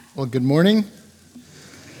Well, good morning.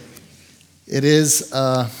 It is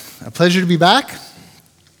a pleasure to be back.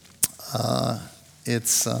 I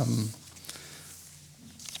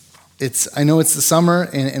know it's the summer,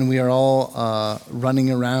 and we are all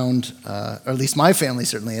running around, or at least my family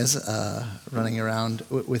certainly is, running around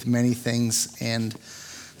with many things. And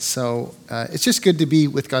so it's just good to be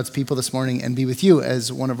with God's people this morning and be with you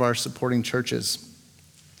as one of our supporting churches.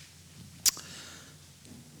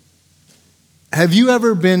 Have you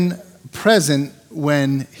ever been present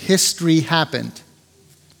when history happened?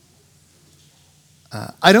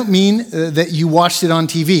 I don't mean that you watched it on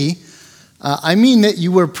TV. I mean that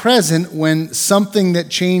you were present when something that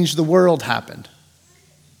changed the world happened.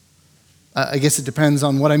 I guess it depends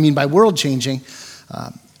on what I mean by world changing.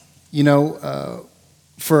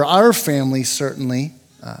 For our family, certainly,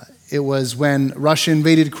 it was when Russia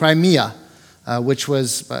invaded Crimea, which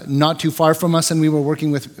was not too far from us, and we were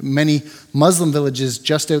working with many Muslim villages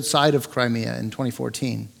just outside of Crimea in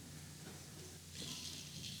 2014.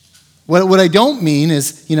 What I don't mean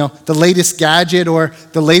is, the latest gadget or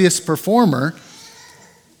the latest performer.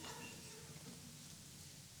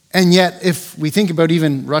 And yet, if we think about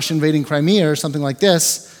even Russia invading Crimea or something like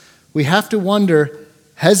this, we have to wonder,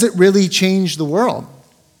 has it really changed the world?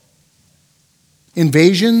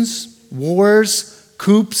 Invasions, wars,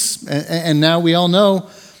 coups, and now we all know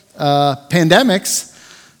pandemics,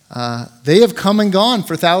 they have come and gone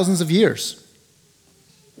for thousands of years.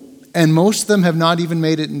 And most of them have not even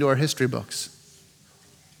made it into our history books.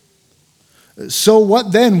 So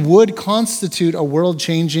what then would constitute a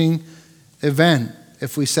world-changing event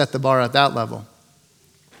if we set the bar at that level?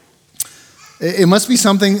 It must be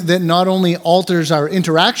something that not only alters our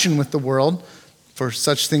interaction with the world, for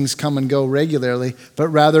such things come and go regularly, but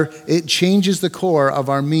rather it changes the core of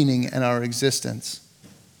our meaning and our existence.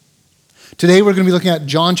 Today we're going to be looking at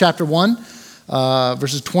John chapter 1,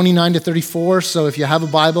 verses 29 to 34. So if you have a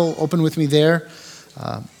Bible, open with me there.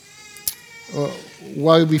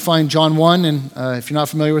 While we find John 1, and if you're not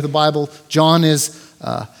familiar with the Bible, John is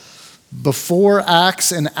before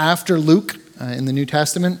Acts and after Luke in the New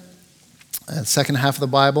Testament, second half of the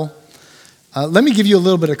Bible. Let me give you a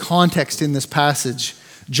little bit of context in this passage.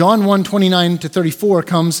 John 1, 29 to 34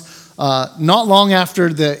 comes not long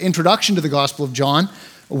after the introduction to the Gospel of John,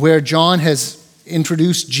 where John has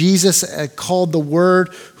introduced Jesus, called the Word,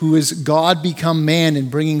 who is God become man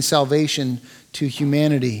and bringing salvation to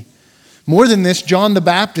humanity. More than this, John the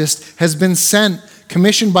Baptist has been sent,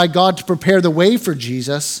 commissioned by God to prepare the way for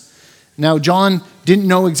Jesus. Now, John didn't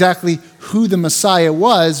know exactly who the Messiah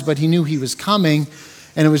was, but he knew he was coming,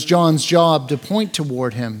 and it was John's job to point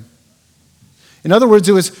toward him. In other words,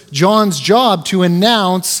 it was John's job to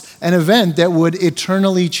announce an event that would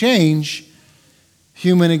eternally change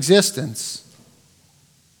human existence.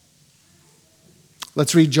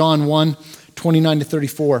 Let's read John 1, 29 to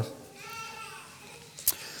 34.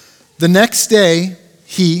 The next day,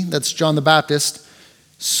 he, that's John the Baptist,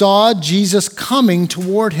 saw Jesus coming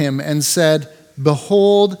toward him and said,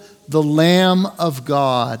 "Behold, the Lamb of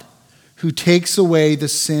God, who takes away the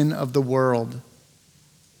sin of the world.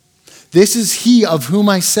 This is he of whom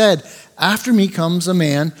I said, after me comes a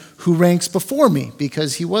man who ranks before me,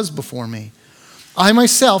 because he was before me. I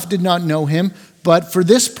myself did not know him, but for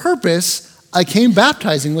this purpose I came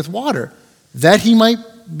baptizing with water, that he might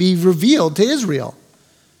be revealed to Israel."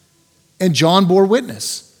 And John bore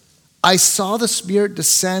witness. "I saw the Spirit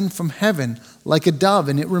descend from heaven like a dove,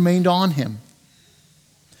 and it remained on him.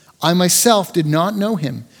 I myself did not know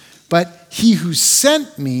him, but he who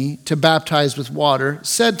sent me to baptize with water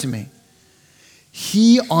said to me,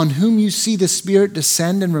 'He on whom you see the Spirit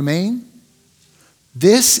descend and remain,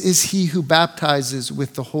 this is he who baptizes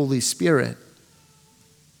with the Holy Spirit.'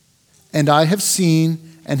 And I have seen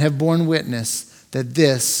and have borne witness that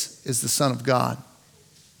this is the Son of God."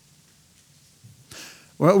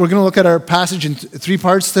 We're going to look at our passage in three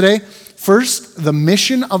parts today. First, the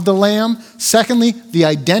mission of the Lamb. Secondly, the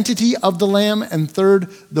identity of the Lamb. And third,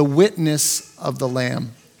 the witness of the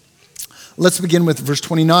Lamb. Let's begin with verse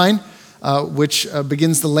 29, which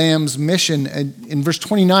begins the Lamb's mission. And in verse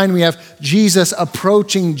 29, we have Jesus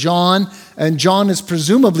approaching John, and John is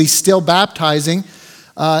presumably still baptizing.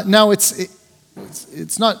 Now,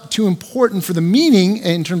 it's not too important for the meaning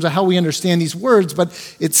in terms of how we understand these words, but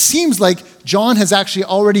it seems like John has actually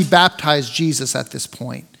already baptized Jesus at this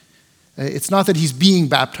point. It's not that he's being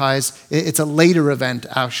baptized, it's a later event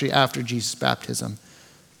actually after Jesus' baptism.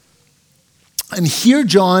 And here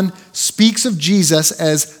John speaks of Jesus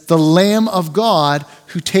as the Lamb of God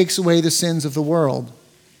who takes away the sins of the world.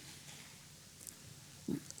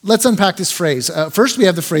 Let's unpack this phrase. First, we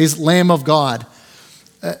have the phrase Lamb of God.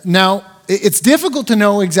 Now, It's difficult to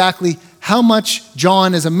know exactly how much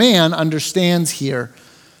John as a man understands here.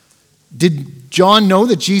 Did John know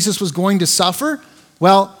that Jesus was going to suffer?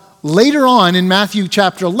 Well, later on in Matthew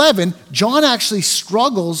chapter 11, John actually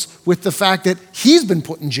struggles with the fact that he's been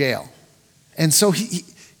put in jail. And so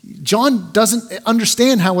John doesn't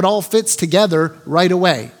understand how it all fits together right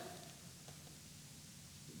away.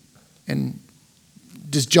 And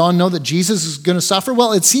does John know that Jesus is going to suffer?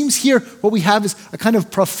 Well, it seems here what we have is a kind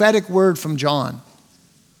of prophetic word from John.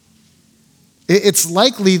 It's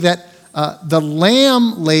likely that the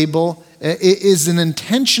lamb label is an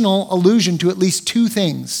intentional allusion to at least two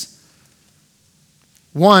things.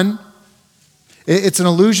 One, it's an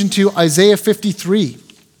allusion to Isaiah 53,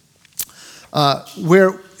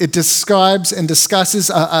 where it describes and discusses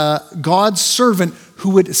God's servant who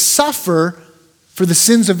would suffer for the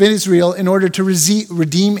sins of Israel in order to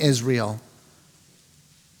redeem Israel.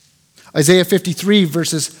 Isaiah 53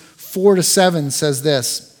 verses 4-7 says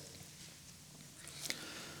this: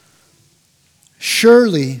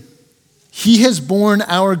 "Surely he has borne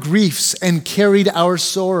our griefs and carried our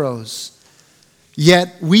sorrows.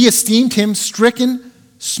 Yet we esteemed him stricken,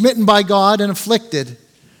 smitten by God, and afflicted.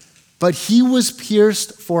 But he was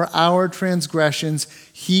pierced for our transgressions.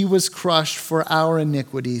 He was crushed for our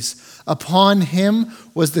iniquities. Upon him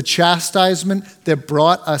was the chastisement that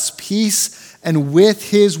brought us peace, and with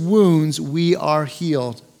his wounds we are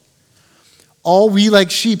healed. All we like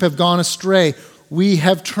sheep have gone astray. We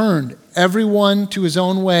have turned everyone to his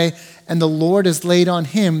own way, and the Lord has laid on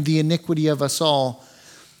him the iniquity of us all.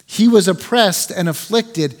 He was oppressed and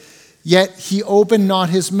afflicted, yet he opened not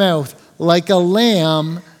his mouth. Like a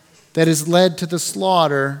lamb that is led to the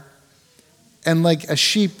slaughter, and like a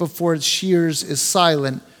sheep before its shears is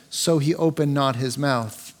silent, so he opened not his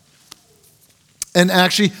mouth." And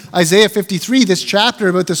actually, Isaiah 53, this chapter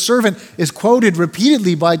about the servant, is quoted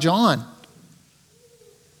repeatedly by John.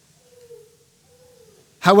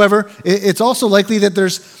 However, it's also likely that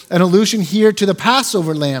there's an allusion here to the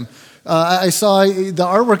Passover lamb. I saw the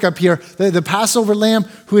artwork up here, the Passover lamb,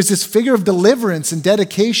 who is this figure of deliverance and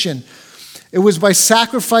dedication. It was by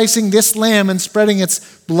sacrificing this lamb and spreading its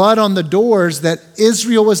blood on the doors that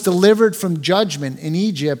Israel was delivered from judgment in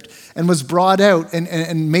Egypt and was brought out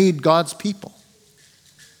and made God's people.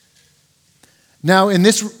 Now, in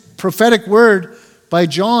this prophetic word by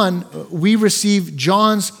John, we receive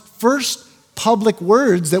John's first public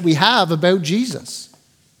words that we have about Jesus.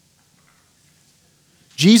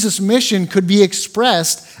 Jesus' mission could be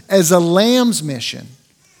expressed as a lamb's mission,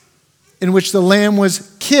 in which the lamb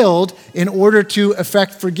was killed in order to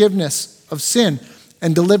effect forgiveness of sin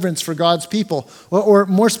and deliverance for God's people. Or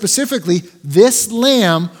more specifically, this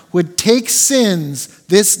lamb would take sins.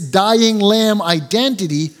 This dying lamb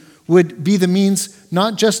identity would be the means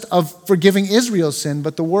not just of forgiving Israel's sin,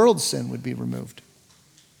 but the world's sin would be removed.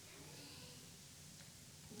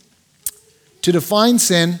 To define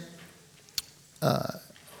sin,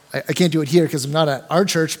 I can't do it here because I'm not at our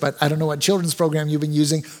church, but I don't know what children's program you've been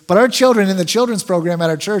using. But our children in the children's program at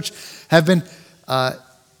our church have been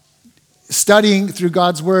studying through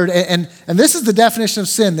God's word. And this is the definition of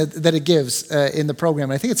sin that it gives in the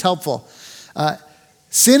program. I think it's helpful.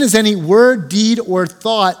 Sin is any word, deed, or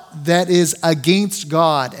thought that is against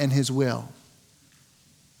God and his will.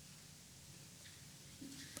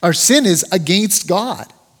 Our sin is against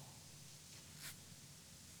God.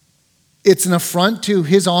 It's an affront to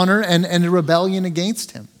his honor and a rebellion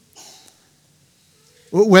against him.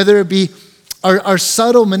 Whether it be our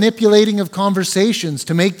subtle manipulating of conversations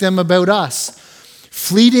to make them about us,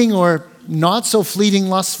 fleeting or not so fleeting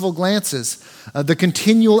lustful glances, the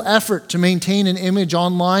continual effort to maintain an image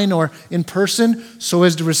online or in person so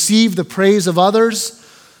as to receive the praise of others,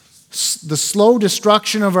 the slow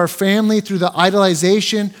destruction of our family through the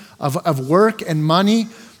idolization of work and money,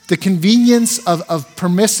 the convenience of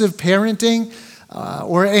permissive parenting,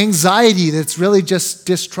 or anxiety that's really just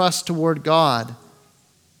distrust toward God.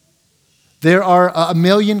 There are a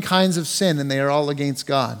million kinds of sin, and they are all against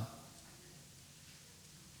God.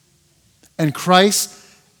 And Christ,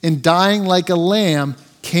 in dying like a lamb,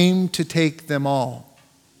 came to take them all.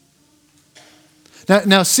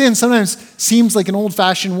 Now sin sometimes seems like an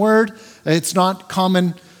old-fashioned word. It's not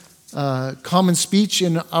common speech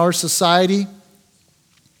in our society.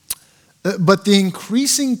 But the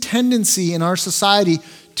increasing tendency in our society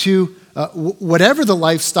to, whatever the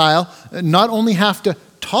lifestyle, not only have to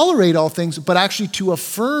tolerate all things, but actually to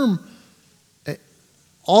affirm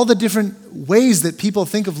all the different ways that people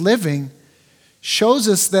think of living, shows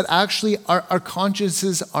us that actually our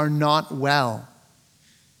consciences are not well.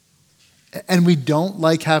 And we don't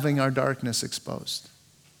like having our darkness exposed.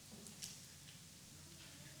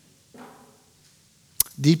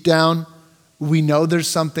 Deep down, we know there's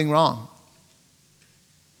something wrong.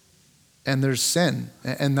 And there's sin.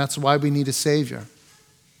 And that's why we need a Savior.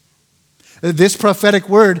 This prophetic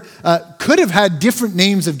word could have had different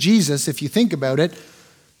names of Jesus if you think about it.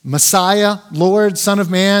 Messiah, Lord, Son of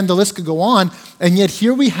Man, the list could go on. And yet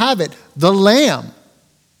here we have it, the Lamb.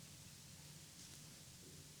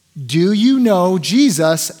 Do you know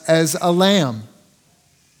Jesus as a lamb?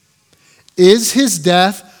 Is his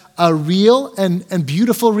death a real and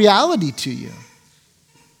beautiful reality to you?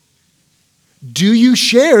 Do you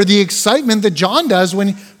share the excitement that John does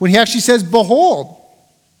when he actually says, behold?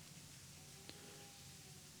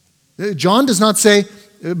 John does not say,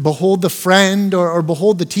 behold the friend or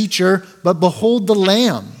behold the teacher, but behold the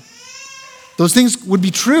lamb. Those things would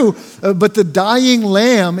be true, but the dying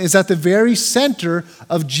lamb is at the very center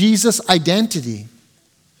of Jesus' identity.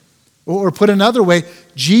 Or put another way,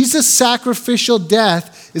 Jesus' sacrificial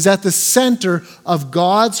death is at the center of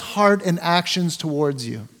God's heart and actions towards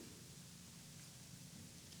you.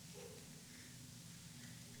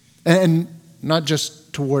 And not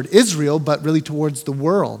just toward Israel, but really towards the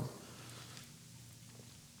world.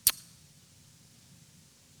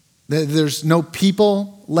 There's no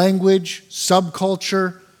people, language,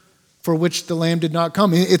 subculture for which the Lamb did not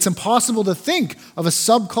come. It's impossible to think of a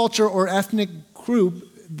subculture or ethnic group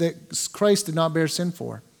that Christ did not bear sin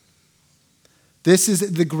for. This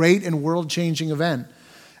is the great and world-changing event.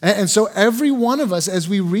 And so every one of us, as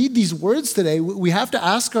we read these words today, we have to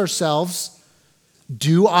ask ourselves,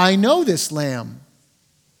 do I know this Lamb?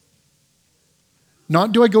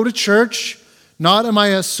 Not do I go to church, not am I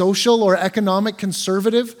a social or economic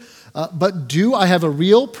conservative, but do I have a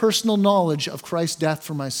real personal knowledge of Christ's death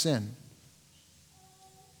for my sin?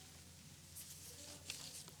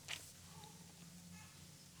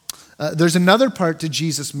 There's another part to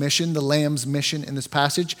Jesus' mission, the Lamb's mission in this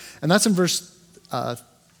passage, and that's in verse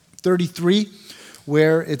 33,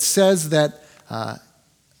 where it says that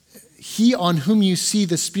he on whom you see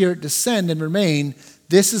the Spirit descend and remain,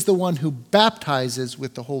 this is the one who baptizes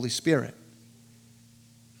with the Holy Spirit.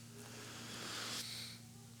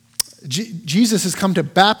 Jesus has come to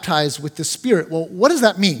baptize with the Spirit. Well, what does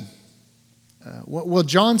that mean? Well,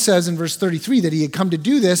 John says in verse 33 that he had come to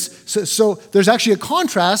do this. So there's actually a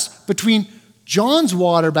contrast between John's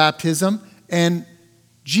water baptism and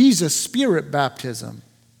Jesus' Spirit baptism.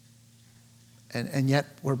 And yet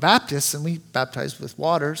we're Baptists and we baptize with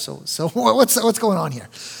water. So what's going on here?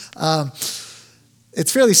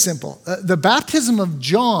 It's fairly simple. The baptism of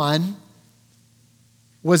John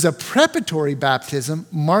was a preparatory baptism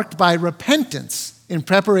marked by repentance in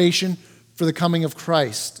preparation for the coming of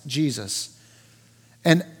Christ, Jesus.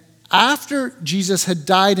 And after Jesus had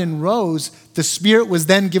died and rose, the Spirit was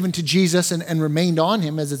then given to Jesus and remained on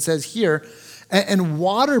him, as it says here. And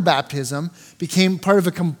water baptism became part of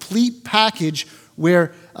a complete package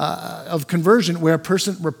of conversion, where a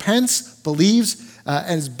person repents, believes,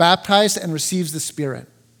 and is baptized and receives the Spirit.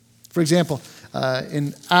 For example,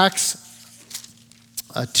 in Acts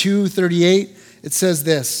 2:38, it says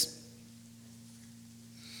this.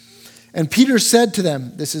 And Peter said to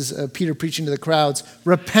them, this is Peter preaching to the crowds,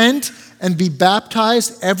 repent and be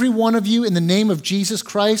baptized, every one of you, in the name of Jesus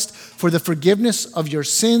Christ for the forgiveness of your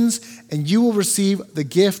sins, and you will receive the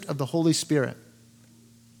gift of the Holy Spirit.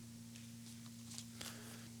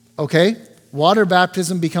 Okay, water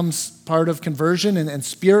baptism becomes part of conversion and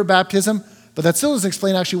Spirit baptism, but that still doesn't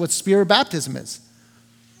explain actually what Spirit baptism is.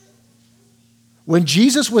 When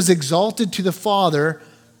Jesus was exalted to the Father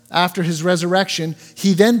after his resurrection,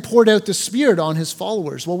 he then poured out the Spirit on his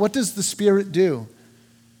followers. Well, what does the Spirit do?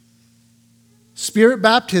 Spirit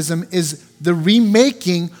baptism is the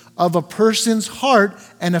remaking of a person's heart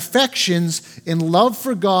and affections in love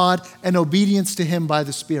for God and obedience to him by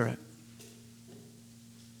the Spirit.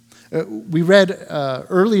 We read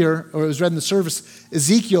earlier, or it was read in the service,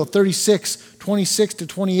 Ezekiel 36, 26 to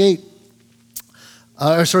 28.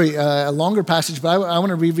 A longer passage, but I want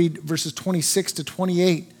to reread verses 26 to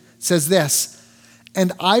 28. It says this,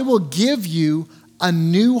 and I will give you a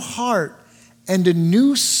new heart, and a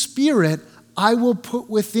new spirit I will put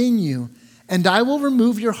within you, and I will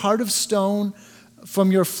remove your heart of stone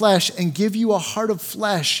from your flesh and give you a heart of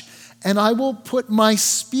flesh, and I will put my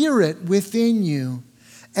Spirit within you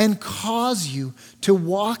and cause you to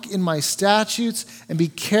walk in my statutes and be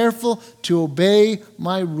careful to obey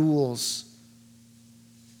my rules.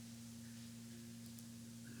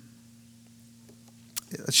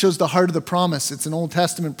 It shows the heart of the promise. It's an Old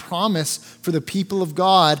Testament promise for the people of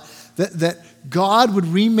God that God would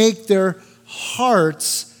remake their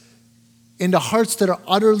hearts into hearts that are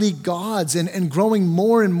utterly God's and growing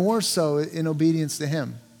more and more so in obedience to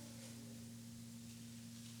him.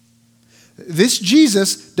 This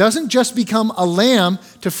Jesus doesn't just become a lamb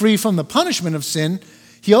to free from the punishment of sin.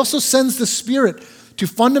 He also sends the Spirit to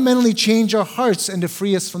fundamentally change our hearts and to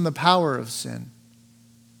free us from the power of sin.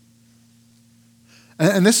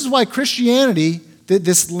 And this is why Christianity,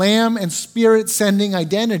 this lamb and Spirit sending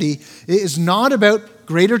identity, is not about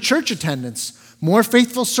greater church attendance, more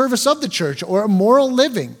faithful service of the church, or moral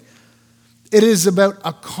living. It is about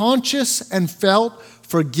a conscious and felt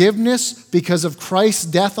forgiveness because of Christ's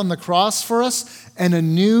death on the cross for us, and a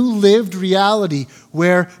new lived reality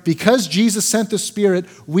where, because Jesus sent the Spirit,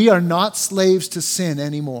 we are not slaves to sin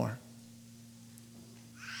anymore.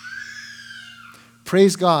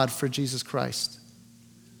 Praise God for Jesus Christ.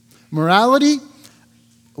 Morality,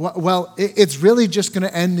 well, it's really just going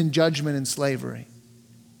to end in judgment and slavery.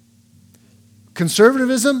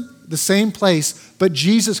 Conservatism, the same place, but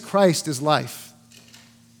Jesus Christ is life.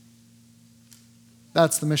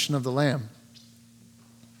 That's the mission of the Lamb.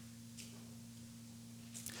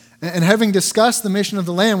 And having discussed the mission of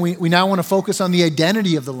the Lamb, we now want to focus on the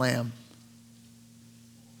identity of the Lamb.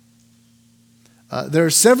 There are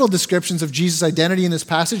several descriptions of Jesus' identity in this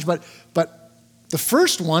passage, but the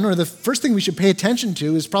first one, or the first thing we should pay attention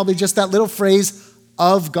to, is probably just that little phrase,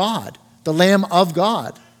 of God, the Lamb of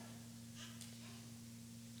God.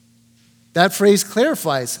 That phrase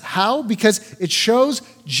clarifies. How? Because it shows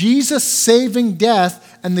Jesus' saving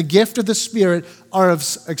death and the gift of the Spirit are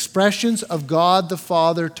expressions of God the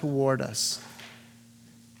Father toward us.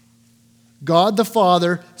 God the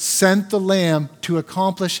Father sent the Lamb to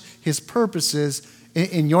accomplish his purposes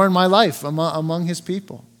in your and my life, among his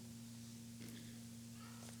people.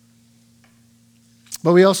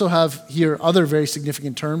 But we also have here other very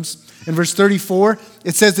significant terms. In verse 34,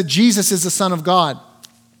 it says that Jesus is the Son of God.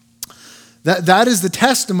 That is the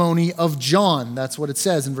testimony of John. That's what it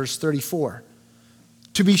says in verse 34.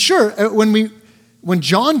 To be sure, when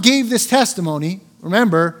John gave this testimony,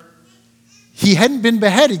 remember, he hadn't been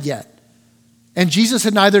beheaded yet. And Jesus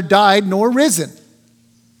had neither died nor risen.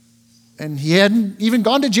 And he hadn't even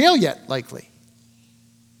gone to jail yet, likely.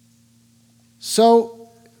 So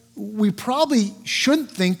we probably shouldn't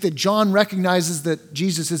think that John recognizes that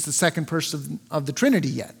Jesus is the second person of the Trinity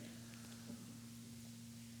yet.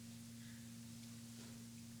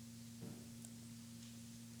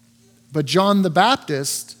 But John the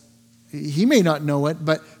Baptist, he may not know it,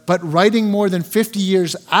 but writing more than 50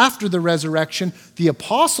 years after the resurrection, the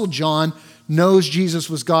Apostle John knows Jesus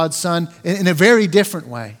was God's Son in a very different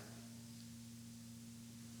way.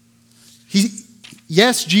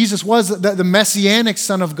 Yes, Jesus was the messianic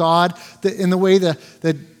Son of God in the way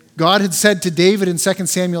that God had said to David in 2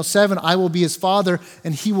 Samuel 7, I will be his father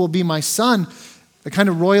and he will be my son, the kind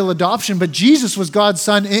of royal adoption. But Jesus was God's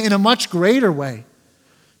Son in a much greater way.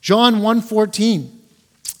 John 1:14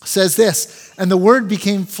 says this, and the Word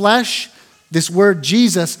became flesh, this word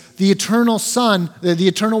Jesus, the eternal Son, the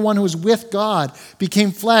eternal one who is with God,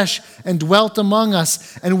 became flesh and dwelt among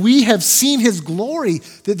us. And we have seen his glory,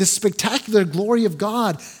 the spectacular glory of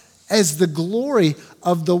God, as the glory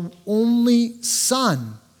of the only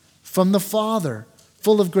Son from the Father,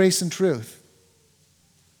 full of grace and truth.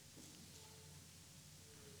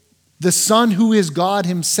 The Son who is God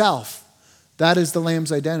himself. That is the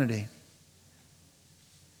Lamb's identity.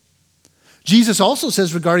 Jesus also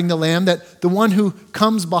says regarding the Lamb that the one who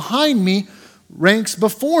comes behind me ranks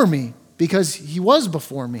before me because he was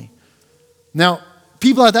before me. Now,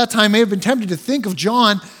 people at that time may have been tempted to think of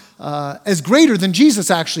John as greater than Jesus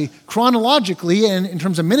actually. Chronologically and in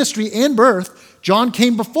terms of ministry and birth, John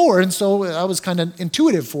came before, and so that was kind of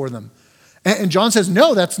intuitive for them. And John says,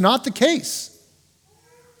 no, that's not the case.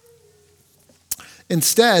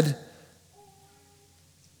 Instead,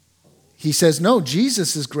 he says, no,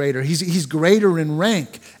 Jesus is greater. He's greater in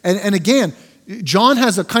rank. And again, John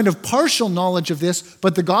has a kind of partial knowledge of this,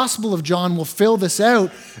 but the Gospel of John will fill this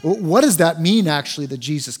out. What does that mean, actually, that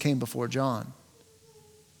Jesus came before John?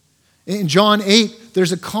 In John 8,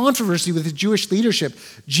 there's a controversy with the Jewish leadership.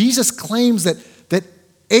 Jesus claims that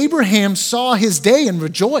Abraham saw his day and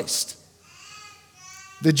rejoiced.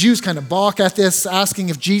 The Jews kind of balk at this, asking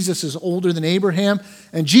if Jesus is older than Abraham.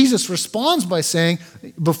 And Jesus responds by saying,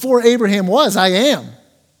 before Abraham was, I am.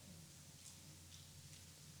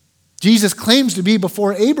 Jesus claims to be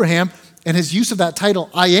before Abraham, and his use of that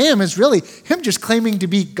title, I am, is really him just claiming to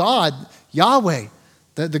be God, Yahweh,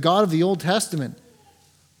 the God of the Old Testament.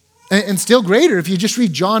 And still greater, if you just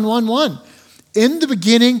read John 1:1. In the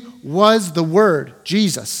beginning was the Word,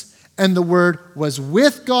 Jesus. And the Word was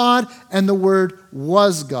with God, and the Word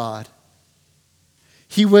was God.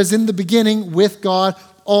 He was in the beginning with God.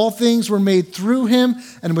 All things were made through him,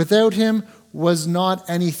 and without him was not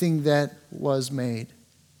anything that was made.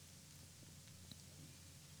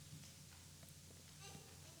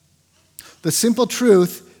 The simple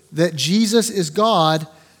truth that Jesus is God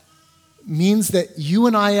means that you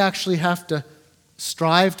and I actually have to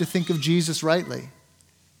strive to think of Jesus rightly.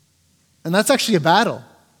 And that's actually a battle.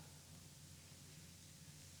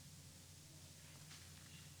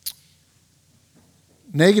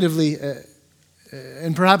 Negatively,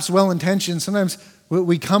 and perhaps well-intentioned, sometimes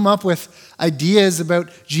we come up with ideas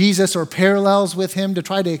about Jesus or parallels with him to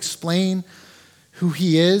try to explain who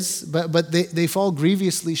he is, but they fall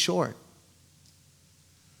grievously short.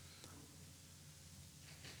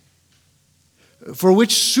 For which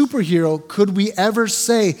superhero could we ever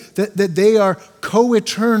say that they are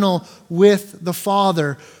co-eternal with the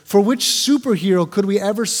Father? For which superhero could we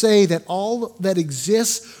ever say that all that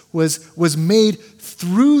exists was made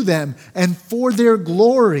through them and for their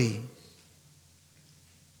glory?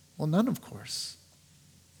 Well, none, of course.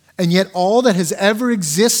 And yet all that has ever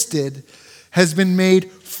existed has been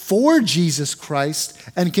made for Jesus Christ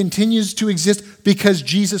and continues to exist because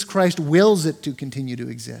Jesus Christ wills it to continue to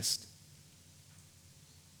exist.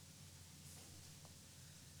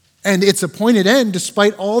 And its appointed end,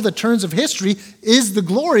 despite all the turns of history, is the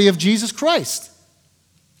glory of Jesus Christ.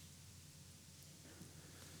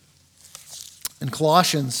 In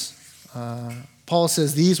Colossians, Paul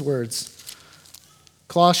says these words.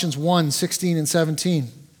 Colossians 1:16 and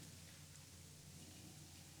 17.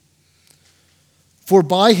 For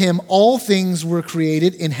by him all things were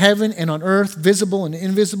created in heaven and on earth, visible and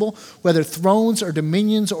invisible, whether thrones or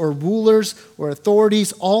dominions or rulers or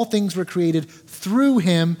authorities, all things were created through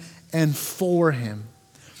him and for him.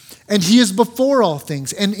 And he is before all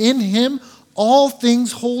things, and in him all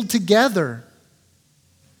things hold together.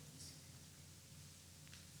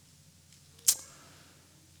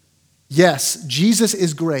 Yes, Jesus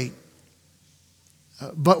is great.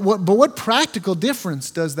 But what practical difference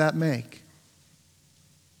does that make?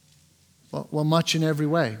 Well, much in every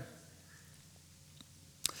way.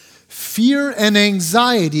 Fear and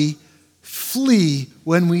anxiety flee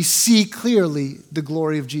when we see clearly the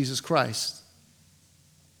glory of Jesus Christ.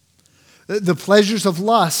 The pleasures of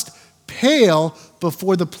lust pale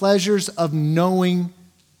before the pleasures of knowing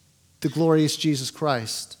the glorious Jesus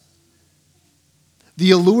Christ.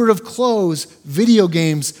 The allure of clothes, video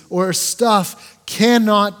games, or stuff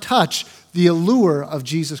cannot touch the allure of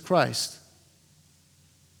Jesus Christ.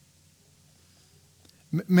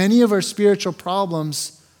 Many of our spiritual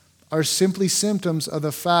problems are simply symptoms of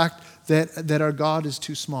the fact that our God is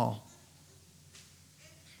too small.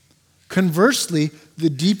 Conversely, the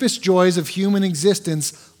deepest joys of human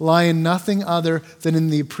existence lie in nothing other than in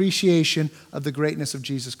the appreciation of the greatness of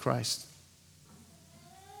Jesus Christ.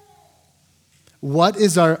 What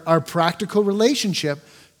is our practical relationship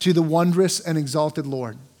to the wondrous and exalted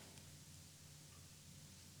Lord?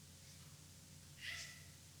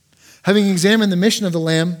 Having examined the mission of the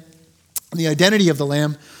Lamb and the identity of the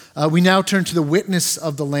Lamb, we now turn to the witness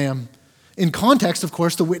of the Lamb. In context, of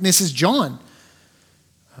course, the witness is John.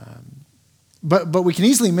 But we can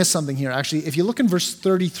easily miss something here. Actually, if you look in verse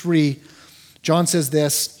 33, John says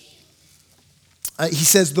this. He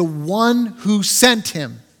says, the one who sent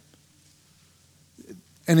him.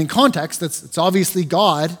 And in context, it's obviously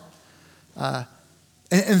God.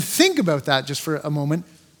 And think about that just for a moment.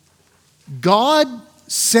 God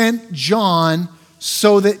sent John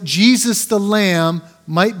so that Jesus the Lamb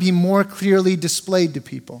might be more clearly displayed to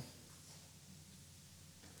people.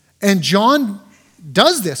 And John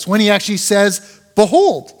does this when he actually says,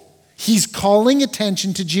 behold, he's calling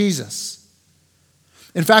attention to Jesus.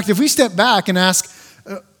 In fact, if we step back and ask,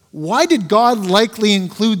 why did God likely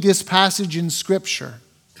include this passage in Scripture?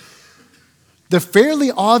 The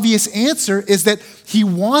fairly obvious answer is that he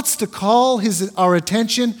wants to call our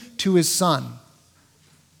attention to his Son.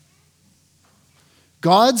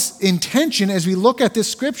 God's intention as we look at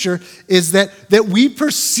this Scripture is that we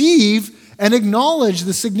perceive and acknowledge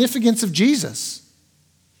the significance of Jesus.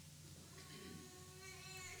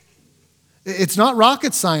 It's not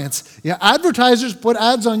rocket science. Yeah, advertisers put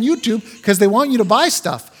ads on YouTube because they want you to buy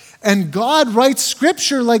stuff. And God writes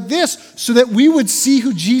Scripture like this so that we would see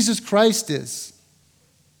who Jesus Christ is.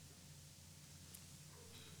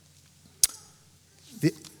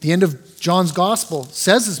 The end of John's Gospel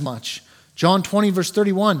says as much. John 20, verse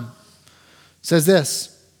 31 says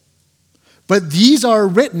this. But these are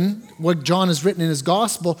written, what John has written in his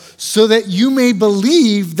Gospel, so that you may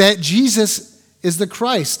believe that Jesus is the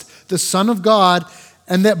Christ, the Son of God,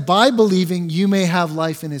 and that by believing you may have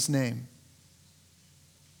life in his name.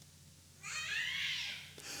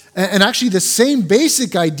 And actually the same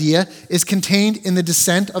basic idea is contained in the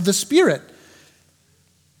descent of the Spirit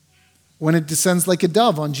when it descends like a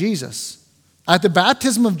dove on Jesus. At the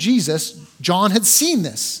baptism of Jesus, John had seen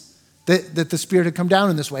this, that the Spirit had come down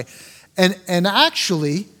in this way. And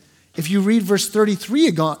actually, if you read verse 33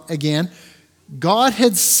 again, God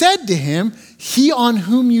had said to him, he on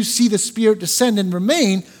whom you see the Spirit descend and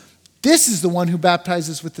remain, this is the one who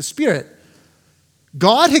baptizes with the Spirit.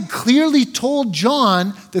 God had clearly told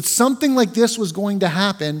John that something like this was going to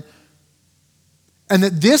happen and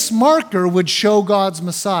that this marker would show God's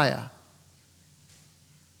Messiah.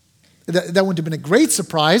 That wouldn't have been a great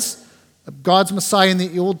surprise. God's Messiah in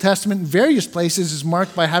the Old Testament in various places is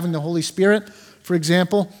marked by having the Holy Spirit. For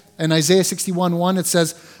example, in Isaiah 61:1, it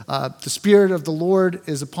says, the Spirit of the Lord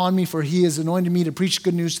is upon me, for he has anointed me to preach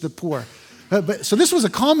good news to the poor. So this was a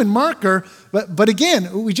common marker, but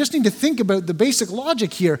again, we just need to think about the basic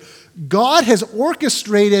logic here. God has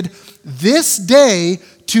orchestrated this day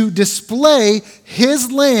to display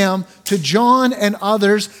his Lamb to John and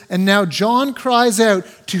others, and now John cries out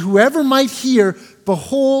to whoever might hear,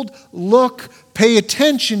 behold, look, pay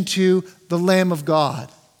attention to the Lamb of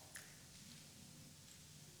God.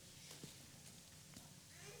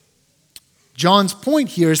 John's point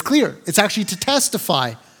here is clear. It's actually to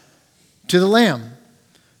testify to the Lamb.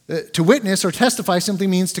 To witness or testify simply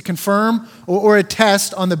means to confirm or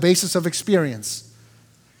attest on the basis of experience.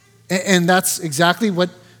 And that's exactly what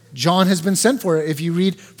John has been sent for. If you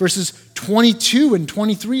read verses 22 and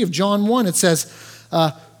 23 of John 1, it says,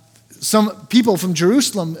 some people from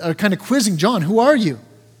Jerusalem are kind of quizzing John, who are you?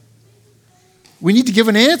 We need to give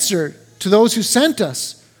an answer to those who sent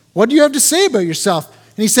us. What do you have to say about yourself?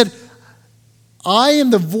 And he said, I am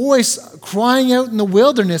the voice crying out in the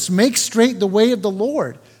wilderness, make straight the way of the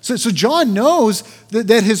Lord. So John knows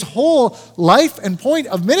that his whole life and point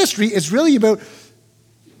of ministry is really about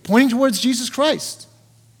pointing towards Jesus Christ.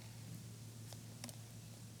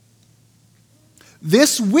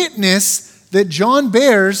 This witness that John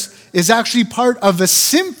bears is actually part of a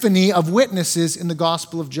symphony of witnesses in the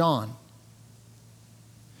Gospel of John.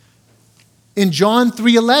 In John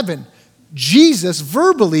 3:11, Jesus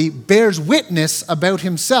verbally bears witness about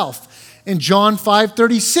himself. In John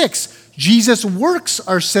 5:36, Jesus' works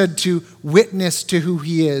are said to witness to who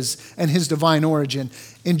he is and his divine origin.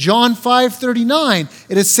 In John 5:39,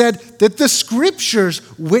 it is said that the scriptures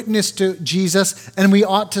witness to Jesus and we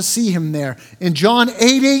ought to see him there. In John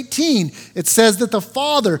 8:18, it says that the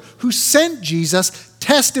Father who sent Jesus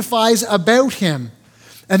testifies about him.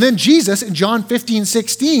 And then Jesus, in John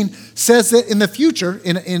 15:16, says that in the future,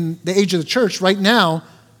 in the age of the church, right now,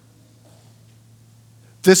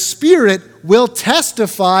 the Spirit will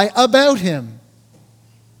testify about him.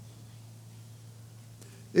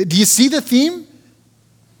 Do you see the theme?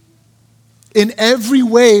 In every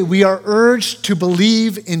way, we are urged to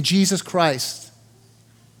believe in Jesus Christ.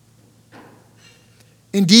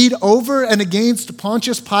 Indeed, over and against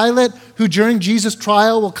Pontius Pilate, who during Jesus'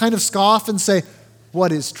 trial will kind of scoff and say,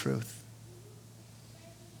 what is truth?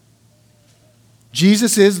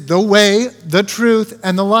 Jesus is the way, the truth,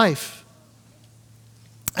 and the life.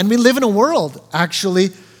 And we live in a world,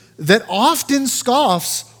 actually, that often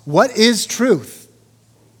scoffs what is truth.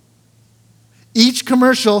 Each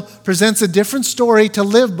commercial presents a different story to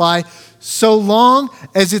live by. So long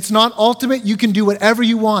as it's not ultimate, you can do whatever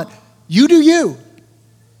you want. You do you.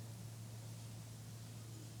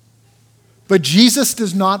 But Jesus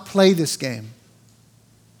does not play this game.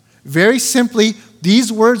 Very simply,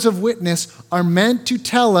 these words of witness are meant to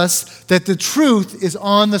tell us that the truth is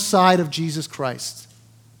on the side of Jesus Christ.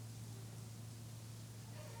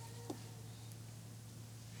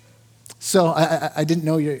 So I didn't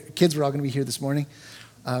know your kids were all going to be here this morning,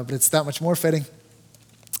 but it's that much more fitting.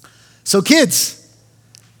 So kids,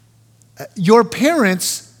 your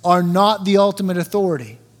parents are not the ultimate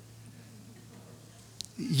authority.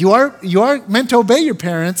 You are meant to obey your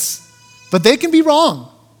parents, but they can be wrong.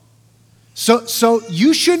 So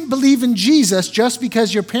you shouldn't believe in Jesus just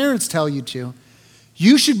because your parents tell you to.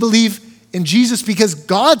 You should believe in Jesus because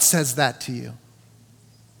God says that to you.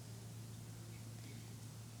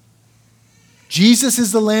 Jesus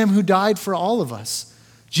is the Lamb who died for all of us.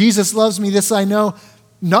 Jesus loves me, this I know,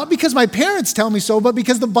 not because my parents tell me so, but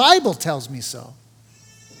because the Bible tells me so.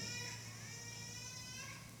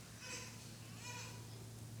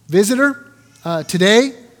 Visitor,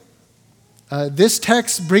 today, this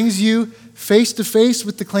text brings you face to face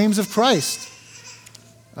with the claims of Christ.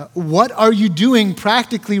 What are you doing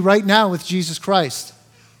practically right now with Jesus Christ?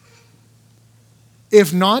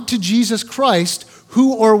 If not to Jesus Christ,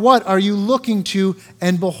 who or what are you looking to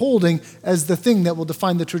and beholding as the thing that will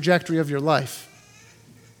define the trajectory of your life?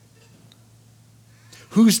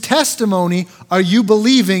 Whose testimony are you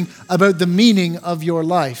believing about the meaning of your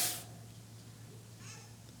life?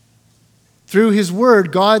 Through his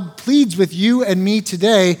word, God pleads with you and me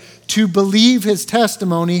today to believe his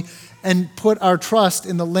testimony and put our trust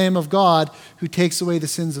in the Lamb of God who takes away the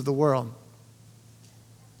sins of the world.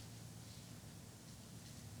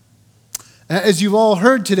 As you've all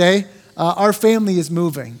heard today, our family is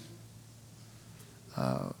moving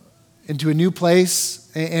into a new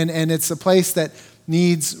place, and it's a place that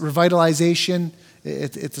needs revitalization.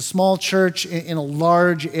 It's a small church in a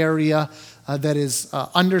large area that is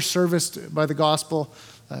underserviced by the gospel.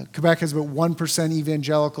 Quebec has about 1%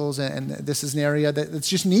 evangelicals, and this is an area that's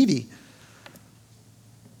just needy.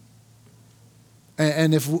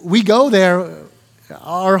 And if we go there,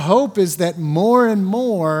 our hope is that more and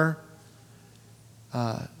more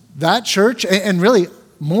that church, and really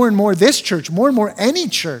more and more this church, more and more any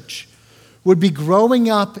church, would be growing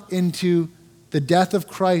up into the death of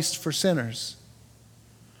Christ for sinners.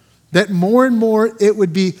 That more and more it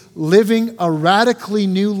would be living a radically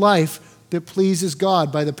new life that pleases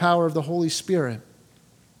God by the power of the Holy Spirit.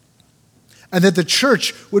 And that the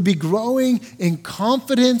church would be growing in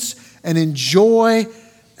confidence and in joy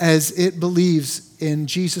as it believes in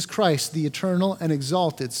Jesus Christ, the eternal and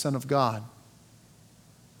exalted Son of God.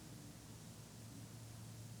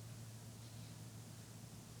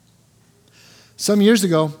 Some years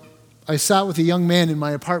ago, I sat with a young man in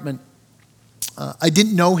my apartment. I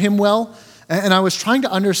didn't know him well, and I was trying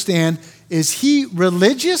to understand, is he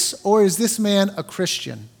religious or is this man a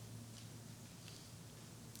Christian?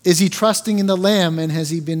 Is he trusting in the Lamb, and has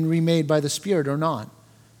he been remade by the Spirit or not?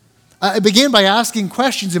 I began by asking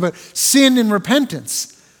questions about sin and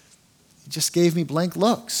repentance. He just gave me blank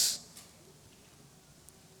looks.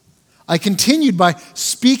 I continued by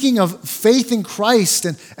speaking of faith in Christ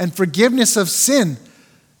and forgiveness of sin.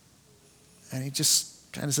 And he just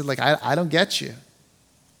kind of said, I don't get you.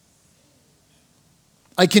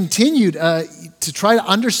 I continued to try to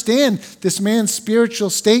understand this man's spiritual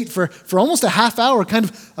state for almost a half hour, kind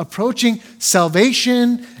of approaching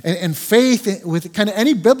salvation and faith with kind of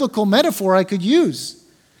any biblical metaphor I could use.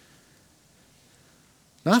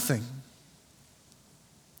 Nothing.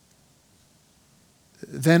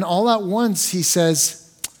 Then all at once he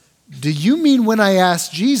says, "Do you mean when I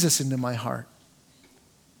asked Jesus into my heart?"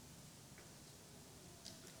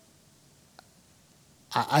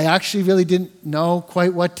 I actually really didn't know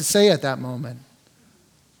quite what to say at that moment.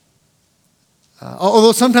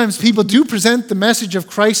 Although sometimes people do present the message of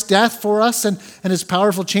Christ's death for us and his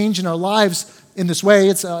powerful change in our lives in this way,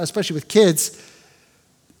 it's, especially with kids,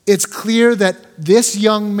 it's clear that this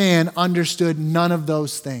young man understood none of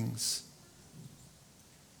those things,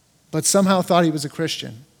 but somehow thought he was a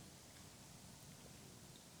Christian.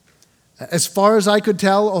 As far as I could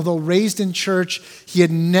tell, although raised in church, he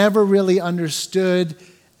had never really understood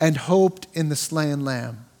and hoped in the slain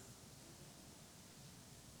lamb.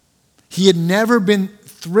 He had never been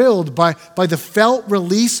thrilled by the felt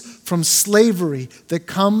release from slavery that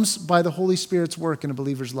comes by the Holy Spirit's work in a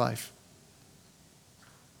believer's life.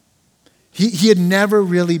 He had never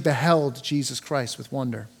really beheld Jesus Christ with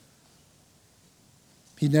wonder.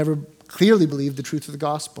 He never clearly believed the truth of the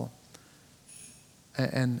gospel.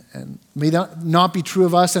 And may that not be true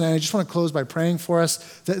of us. And I just want to close by praying for us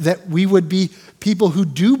that we would be people who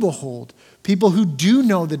do behold, people who do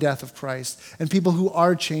know the death of Christ, and people who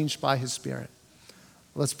are changed by his Spirit.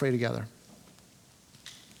 Let's pray together.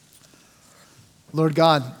 Lord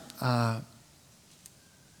God,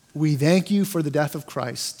 we thank you for the death of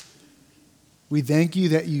Christ. We thank you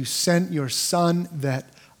that you sent your Son, that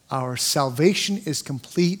our salvation is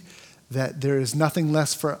complete, that there is nothing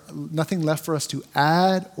left for us to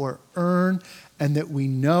add or earn, and that we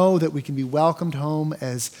know that we can be welcomed home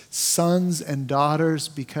as sons and daughters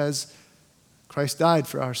because Christ died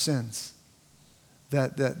for our sins.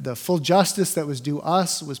 That the full justice that was due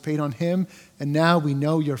us was paid on him, and now we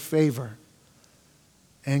know your favor.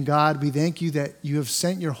 And God, we thank you that you have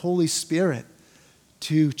sent your Holy Spirit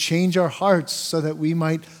to change our hearts so that we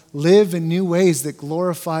might live in new ways that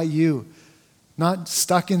glorify you. Not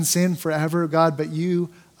stuck in sin forever, God, but you,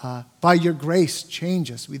 by your grace, change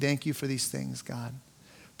us. We thank you for these things, God.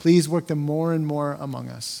 Please work them more and more among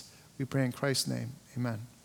us. We pray in Christ's name. Amen.